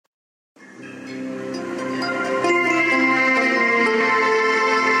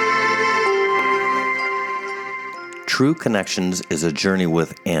True Connections is a journey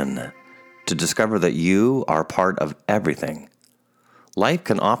within to discover that you are part of everything. Life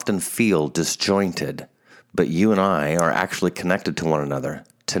can often feel disjointed, but you and I are actually connected to one another,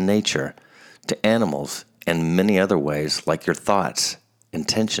 to nature, to animals, and many other ways like your thoughts,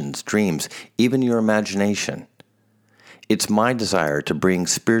 intentions, dreams, even your imagination. It's my desire to bring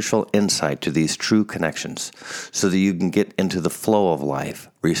spiritual insight to these true connections so that you can get into the flow of life,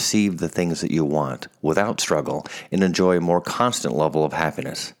 receive the things that you want without struggle, and enjoy a more constant level of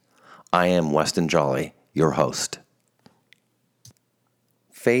happiness. I am Weston Jolly, your host.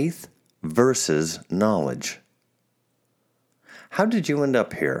 Faith versus knowledge. How did you end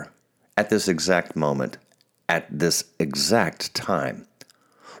up here at this exact moment, at this exact time?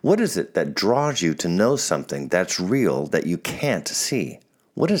 What is it that draws you to know something that's real that you can't see?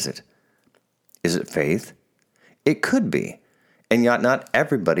 What is it? Is it faith? It could be, and yet not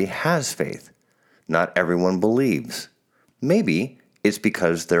everybody has faith. Not everyone believes. Maybe it's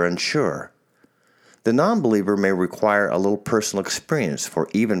because they're unsure. The non-believer may require a little personal experience for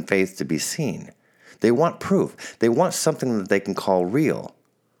even faith to be seen. They want proof. They want something that they can call real.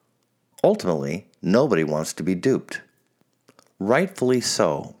 Ultimately, nobody wants to be duped. Rightfully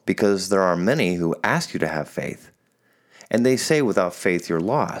so, because there are many who ask you to have faith. And they say without faith you're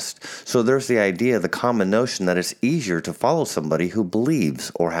lost. So there's the idea, the common notion that it's easier to follow somebody who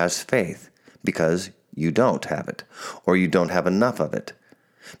believes or has faith because you don't have it, or you don't have enough of it.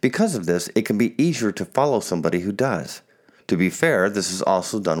 Because of this, it can be easier to follow somebody who does. To be fair, this is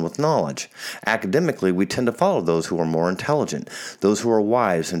also done with knowledge. Academically, we tend to follow those who are more intelligent, those who are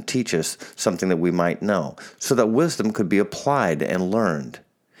wise and teach us something that we might know, so that wisdom could be applied and learned.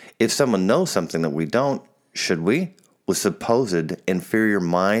 If someone knows something that we don't, should we, with supposed inferior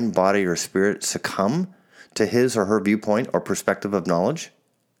mind, body, or spirit, succumb to his or her viewpoint or perspective of knowledge?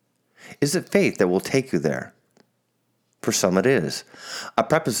 Is it faith that will take you there? For some it is. A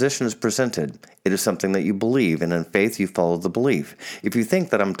proposition is presented. It is something that you believe, and in faith you follow the belief. If you think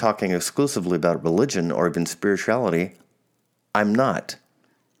that I'm talking exclusively about religion or even spirituality, I'm not.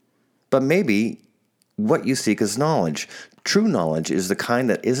 But maybe what you seek is knowledge. True knowledge is the kind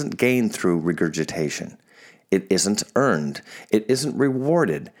that isn't gained through regurgitation. It isn't earned. It isn't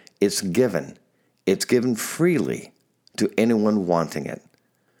rewarded. It's given. It's given freely to anyone wanting it.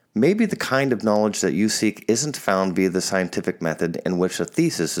 Maybe the kind of knowledge that you seek isn't found via the scientific method in which a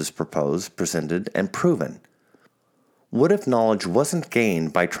thesis is proposed, presented, and proven. What if knowledge wasn't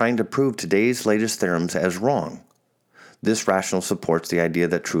gained by trying to prove today's latest theorems as wrong? This rationale supports the idea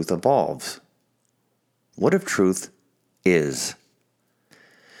that truth evolves. What if truth is?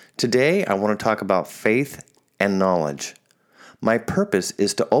 Today, I want to talk about faith and knowledge. My purpose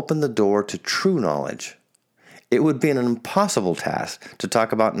is to open the door to true knowledge. It would be an impossible task to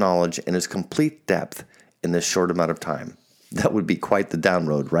talk about knowledge in its complete depth in this short amount of time. That would be quite the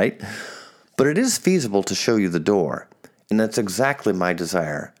downroad, right? But it is feasible to show you the door, and that's exactly my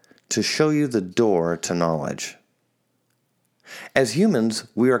desire, to show you the door to knowledge. As humans,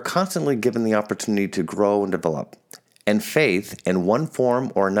 we are constantly given the opportunity to grow and develop, and faith, in one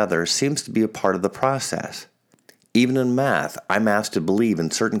form or another, seems to be a part of the process. Even in math, I'm asked to believe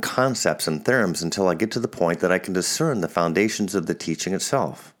in certain concepts and theorems until I get to the point that I can discern the foundations of the teaching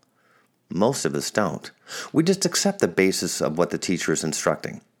itself. Most of us don't. We just accept the basis of what the teacher is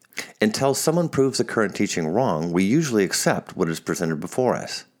instructing. Until someone proves the current teaching wrong, we usually accept what is presented before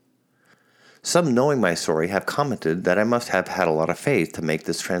us. Some knowing my story have commented that I must have had a lot of faith to make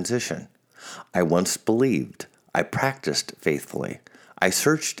this transition. I once believed. I practiced faithfully. I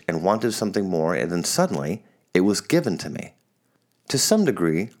searched and wanted something more, and then suddenly, it was given to me. To some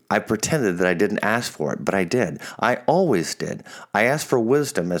degree, I pretended that I didn't ask for it, but I did. I always did. I asked for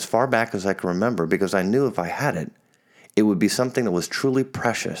wisdom as far back as I can remember because I knew if I had it, it would be something that was truly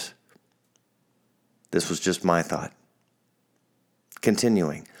precious. This was just my thought.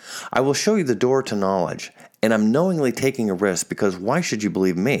 Continuing, I will show you the door to knowledge, and I'm knowingly taking a risk because why should you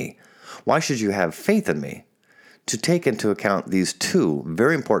believe me? Why should you have faith in me? To take into account these two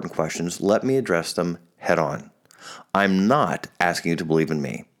very important questions, let me address them head on. I'm not asking you to believe in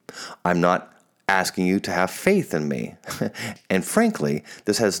me. I'm not asking you to have faith in me. And frankly,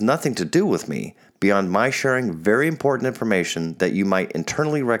 this has nothing to do with me beyond my sharing very important information that you might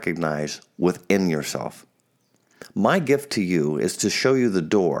internally recognize within yourself. My gift to you is to show you the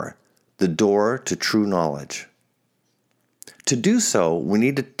door to true knowledge. To do so, we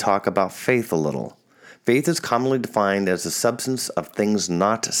need to talk about faith a little. Faith is commonly defined as the substance of things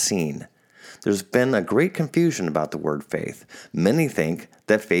not seen. There's been a great confusion about the word faith. Many think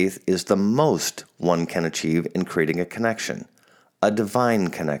that faith is the most one can achieve in creating a connection, a divine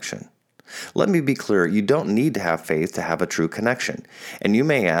connection. Let me be clear, you don't need to have faith to have a true connection. And you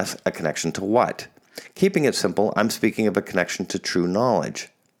may ask, a connection to what? Keeping it simple, I'm speaking of a connection to true knowledge.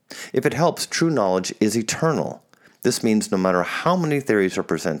 If it helps, true knowledge is eternal. This means no matter how many theories are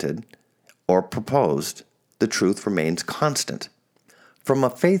presented or proposed, the truth remains constant. From a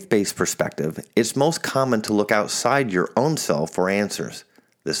faith-based perspective, it's most common to look outside your own self for answers.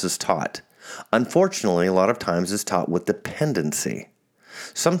 This is taught. Unfortunately, a lot of times it's taught with dependency.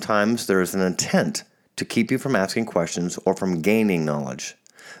 Sometimes there is an intent to keep you from asking questions or from gaining knowledge.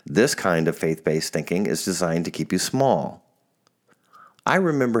 This kind of faith-based thinking is designed to keep you small. I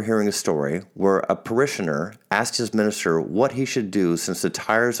remember hearing a story where a parishioner asked his minister what he should do since the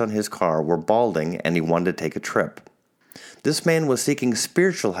tires on his car were balding and he wanted to take a trip. This man was seeking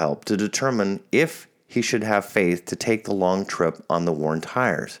spiritual help to determine if he should have faith to take the long trip on the worn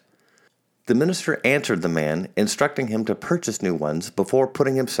tires. The minister answered the man, instructing him to purchase new ones before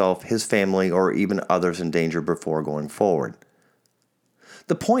putting himself, his family, or even others in danger before going forward.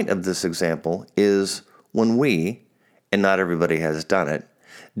 The point of this example is when we, and not everybody has done it,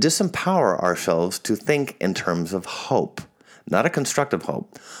 disempower ourselves to think in terms of hope. Not a constructive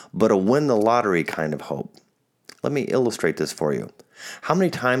hope, but a win-the-lottery kind of hope. Let me illustrate this for you. How many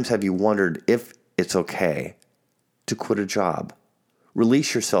times have you wondered if it's okay to quit a job,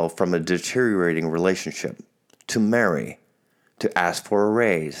 release yourself from a deteriorating relationship, to marry, to ask for a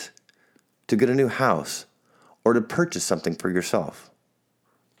raise, to get a new house, or to purchase something for yourself?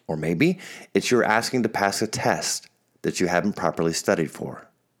 Or maybe it's you're asking to pass a test that you haven't properly studied for.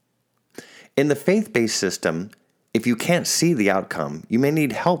 In the faith-based system, if you can't see the outcome, you may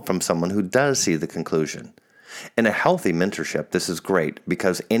need help from someone who does see the conclusion. In a healthy mentorship, this is great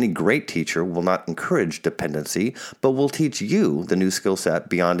because any great teacher will not encourage dependency, but will teach you the new skill set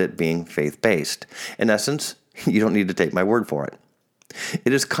beyond it being faith-based. In essence, you don't need to take my word for it.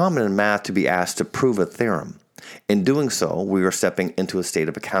 It is common in math to be asked to prove a theorem. In doing so, we are stepping into a state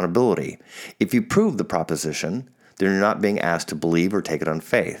of accountability. If you prove the proposition, then you're not being asked to believe or take it on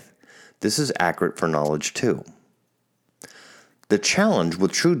faith. This is accurate for knowledge too. The challenge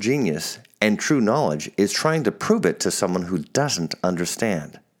with true genius and true knowledge is trying to prove it to someone who doesn't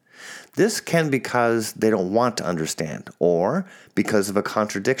understand. This can be because they don't want to understand, or because of a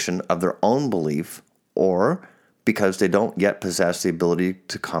contradiction of their own belief, or because they don't yet possess the ability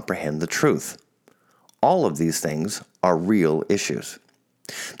to comprehend the truth. All of these things are real issues.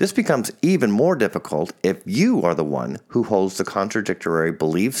 This becomes even more difficult if you are the one who holds the contradictory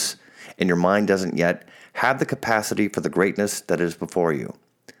beliefs and your mind doesn't yet have the capacity for the greatness that is before you.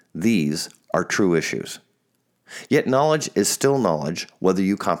 These are true issues. Yet knowledge is still knowledge, whether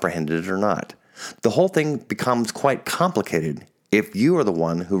you comprehend it or not. The whole thing becomes quite complicated if you are the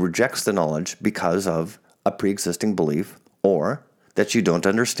one who rejects the knowledge because of a pre-existing belief or that you don't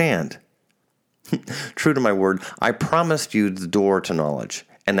understand. True to my word, I promised you the door to knowledge,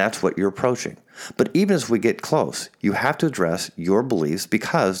 and that's what you're approaching. But even as we get close, you have to address your beliefs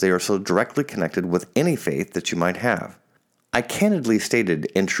because they are so directly connected with any faith that you might have. I candidly stated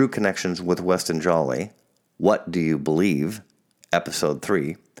in True Connections with Weston Jolly, What Do You Believe? Episode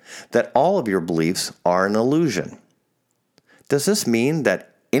 3, that all of your beliefs are an illusion. Does this mean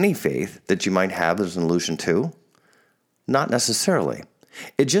that any faith that you might have is an illusion too? Not necessarily.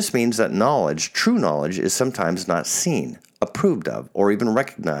 It just means that knowledge, true knowledge, is sometimes not seen, approved of, or even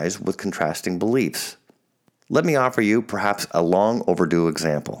recognized with contrasting beliefs. Let me offer you perhaps a long overdue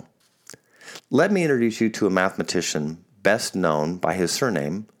example. Let me introduce you to a mathematician best known by his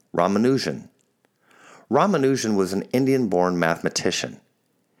surname, Ramanujan. Ramanujan was an Indian-born mathematician.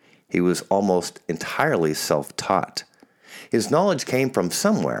 He was almost entirely self-taught. His knowledge came from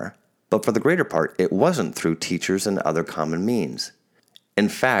somewhere, but for the greater part, it wasn't through teachers and other common means. In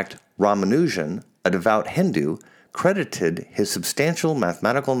fact, Ramanujan, a devout Hindu, credited his substantial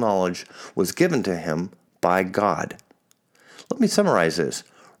mathematical knowledge was given to him by God. Let me summarize this.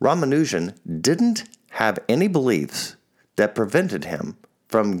 Ramanujan didn't have any beliefs that prevented him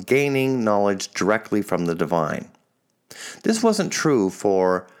from gaining knowledge directly from the divine. This wasn't true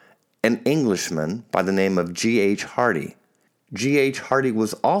for an Englishman by the name of G.H. Hardy. G.H. Hardy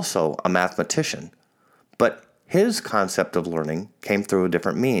was also a mathematician, but his concept of learning came through a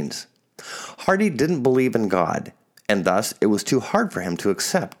different means. Hardy didn't believe in God, and thus it was too hard for him to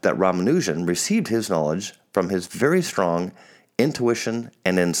accept that Ramanujan received his knowledge from his very strong intuition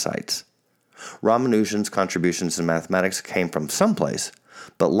and insights. Ramanujan's contributions in mathematics came from someplace,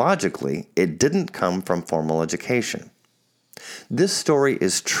 but logically it didn't come from formal education. This story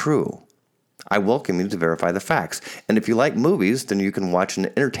is true. I welcome you to verify the facts, and if you like movies, then you can watch an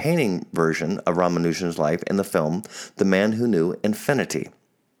entertaining version of Ramanujan's life in the film The Man Who Knew Infinity.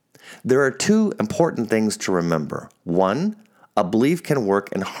 There are two important things to remember. One, a belief can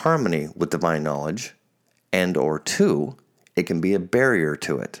work in harmony with divine knowledge, and or two, it can be a barrier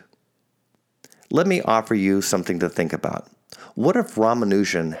to it. Let me offer you something to think about. What if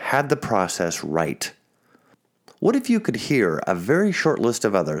Ramanujan had the process right? What if you could hear a very short list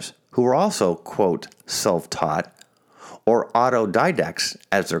of others who were also, quote, self-taught, or autodidacts,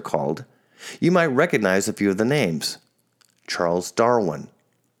 as they're called? You might recognize a few of the names. Charles Darwin,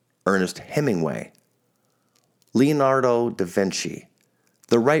 Ernest Hemingway, Leonardo da Vinci,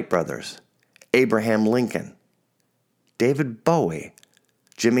 the Wright brothers, Abraham Lincoln, David Bowie,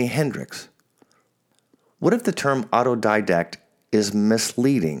 Jimi Hendrix. What if the term autodidact is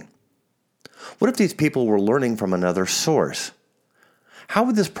misleading? What if these people were learning from another source? How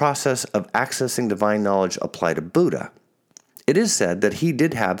would this process of accessing divine knowledge apply to Buddha? It is said that he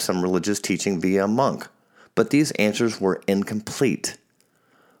did have some religious teaching via a monk, but these answers were incomplete.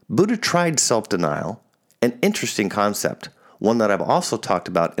 Buddha tried self-denial, an interesting concept, one that I've also talked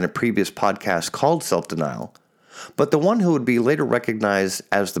about in a previous podcast called Self-Denial, but the one who would be later recognized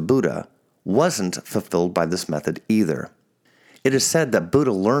as the Buddha wasn't fulfilled by this method either. It is said that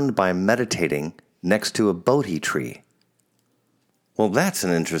Buddha learned by meditating next to a Bodhi tree. Well, that's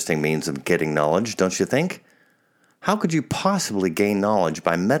an interesting means of getting knowledge, don't you think? How could you possibly gain knowledge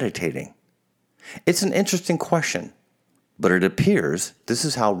by meditating? It's an interesting question, but it appears this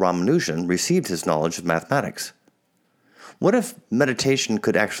is how Ramanujan received his knowledge of mathematics. What if meditation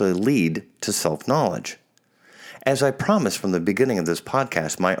could actually lead to self-knowledge? As I promised from the beginning of this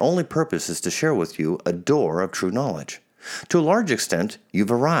podcast, my only purpose is to share with you a door of true knowledge. To a large extent,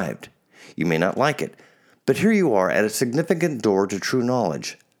 you've arrived. You may not like it, but here you are at a significant door to true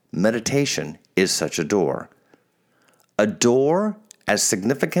knowledge. Meditation is such a door. A door as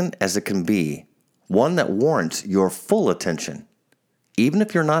significant as it can be, one that warrants your full attention, even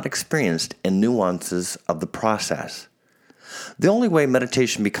if you're not experienced in nuances of the process. The only way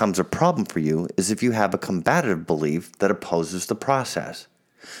meditation becomes a problem for you is if you have a combative belief that opposes the process.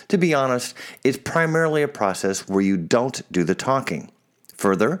 To be honest, it's primarily a process where you don't do the talking.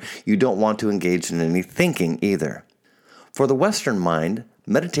 Further, you don't want to engage in any thinking either. For the Western mind,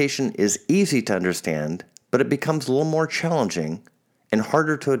 meditation is easy to understand, but it becomes a little more challenging and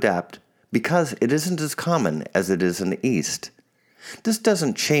harder to adapt because it isn't as common as it is in the East. This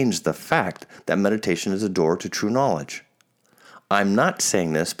doesn't change the fact that meditation is a door to true knowledge. I'm not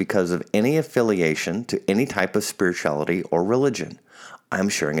saying this because of any affiliation to any type of spirituality or religion. I'm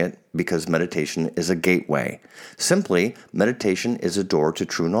sharing it because meditation is a gateway. Simply, meditation is a door to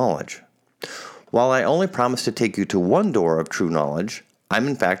true knowledge. While I only promise to take you to one door of true knowledge, I'm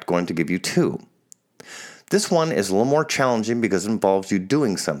in fact going to give you two. This one is a little more challenging because it involves you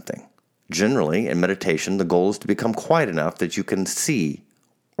doing something. Generally, in meditation, the goal is to become quiet enough that you can see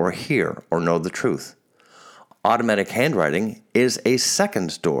or hear or know the truth. Automatic handwriting is a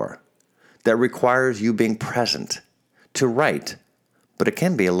second door that requires you being present to write, but it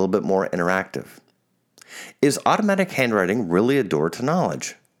can be a little bit more interactive. Is automatic handwriting really a door to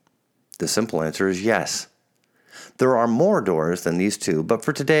knowledge? The simple answer is yes. There are more doors than these two, but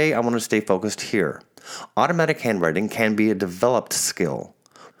for today I want to stay focused here. Automatic handwriting can be a developed skill.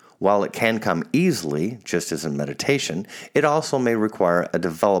 While it can come easily, just as in meditation, it also may require a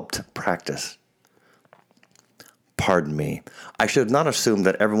developed practice. Pardon me, I should not assume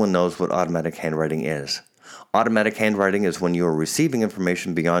that everyone knows what automatic handwriting is. Automatic handwriting is when you are receiving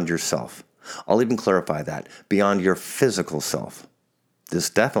information beyond yourself. I'll even clarify that, beyond your physical self.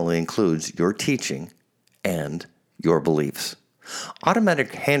 This definitely includes your teaching and your beliefs.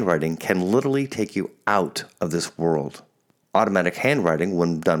 Automatic handwriting can literally take you out of this world. Automatic handwriting,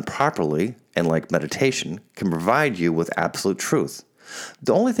 when done properly, and like meditation, can provide you with absolute truth.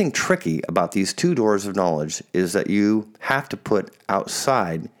 The only thing tricky about these two doors of knowledge is that you have to put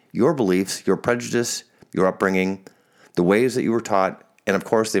outside your beliefs, your prejudice, your upbringing, the ways that you were taught, and of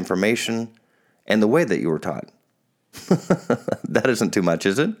course the information and the way that you were taught. That isn't too much,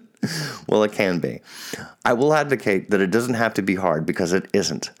 is it? Well, it can be. I will advocate that it doesn't have to be hard because it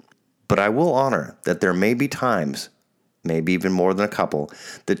isn't. But I will honor that there may be times, maybe even more than a couple,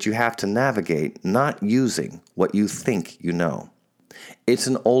 that you have to navigate not using what you think you know. It's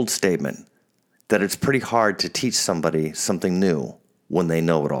an old statement that it's pretty hard to teach somebody something new when they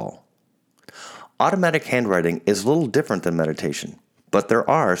know it all. Automatic handwriting is a little different than meditation, but there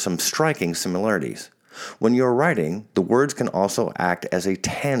are some striking similarities. When you're writing, the words can also act as a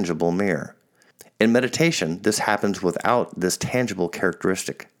tangible mirror. In meditation, this happens without this tangible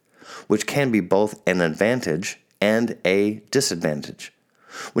characteristic, which can be both an advantage and a disadvantage.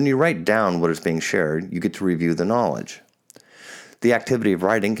 When you write down what is being shared, you get to review the knowledge. The activity of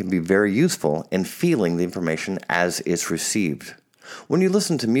writing can be very useful in feeling the information as it's received. When you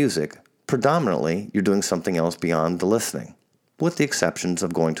listen to music, predominantly you're doing something else beyond the listening, with the exceptions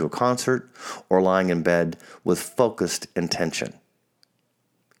of going to a concert or lying in bed with focused intention.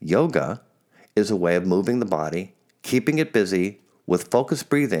 Yoga is a way of moving the body, keeping it busy with focused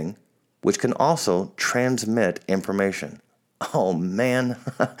breathing, which can also transmit information. Oh man,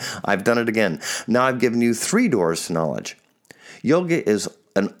 I've done it again. Now I've given you 3 doors to knowledge. Yoga is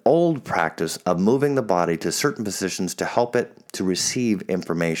an old practice of moving the body to certain positions to help it to receive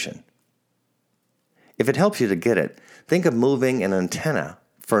information. If it helps you to get it, think of moving an antenna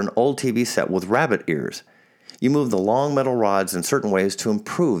for an old TV set with rabbit ears. You move the long metal rods in certain ways to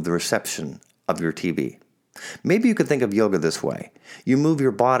improve the reception of your TV. Maybe you could think of yoga this way. You move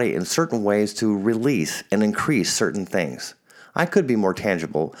your body in certain ways to release and increase certain things. I could be more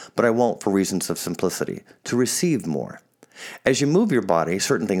tangible, but I won't for reasons of simplicity, to receive more. As you move your body,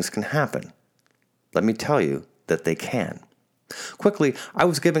 certain things can happen. Let me tell you that they can. Quickly, I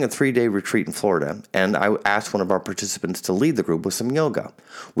was giving a 3-day retreat in Florida, and I asked one of our participants to lead the group with some yoga.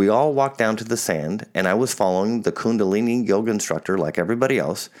 We all walked down to the sand, and I was following the Kundalini yoga instructor like everybody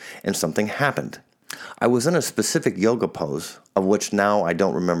else, and something happened. I was in a specific yoga pose, of which now I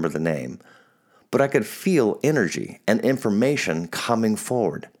don't remember the name, but I could feel energy and information coming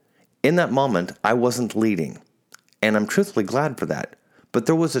forward. In that moment, I wasn't leading. And I'm truthfully glad for that. But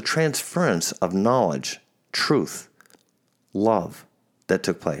there was a transference of knowledge, truth, love that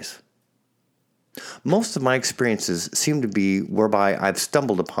took place. Most of my experiences seem to be whereby I've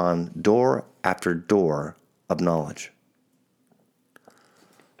stumbled upon door after door of knowledge.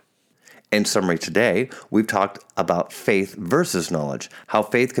 In summary today, we've talked about faith versus knowledge, how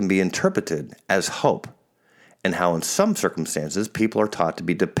faith can be interpreted as hope, and how in some circumstances people are taught to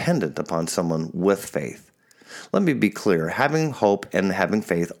be dependent upon someone with faith. Let me be clear, having hope and having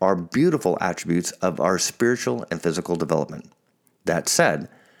faith are beautiful attributes of our spiritual and physical development. That said,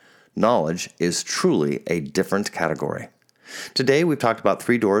 knowledge is truly a different category. Today we've talked about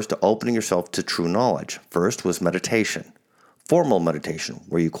 3 doors to opening yourself to true knowledge. First was meditation, formal meditation,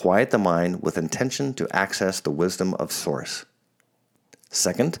 where you quiet the mind with intention to access the wisdom of Source.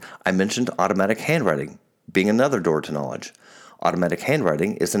 Second, I mentioned automatic handwriting, being another door to knowledge. Automatic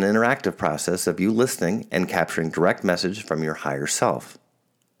handwriting is an interactive process of you listening and capturing direct message from your higher self.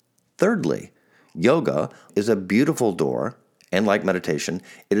 Thirdly, yoga is a beautiful door, and like meditation,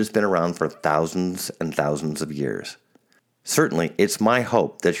 it has been around for thousands and thousands of years. Certainly, it's my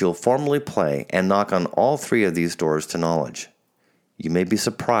hope that you'll formally play and knock on all 3 of these doors to knowledge. You may be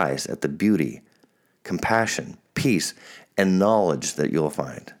surprised at the beauty, compassion, peace, and knowledge that you'll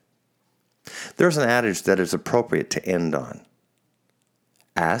find. There's an adage that is appropriate to end on.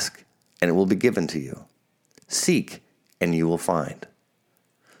 Ask, and it will be given to you. Seek, and you will find.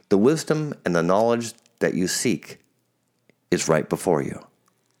 The wisdom and the knowledge that you seek is right before you.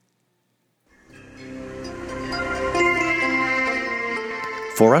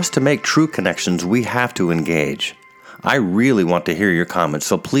 For us to make true connections, we have to engage. I really want to hear your comments,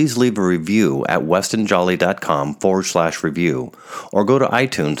 so please leave a review at westonjolly.com/review or go to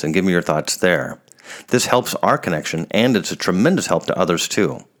iTunes and give me your thoughts there. This helps our connection, and it's a tremendous help to others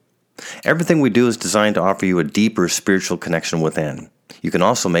too. Everything we do is designed to offer you a deeper spiritual connection within. You can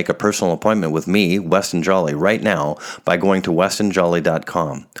also make a personal appointment with me, Weston Jolly, right now by going to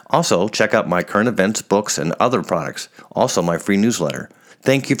westonjolly.com. Also, check out my current events, books, and other products. Also, my free newsletter.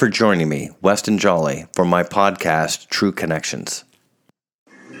 Thank you for joining me, Weston Jolly, for my podcast, True Connections.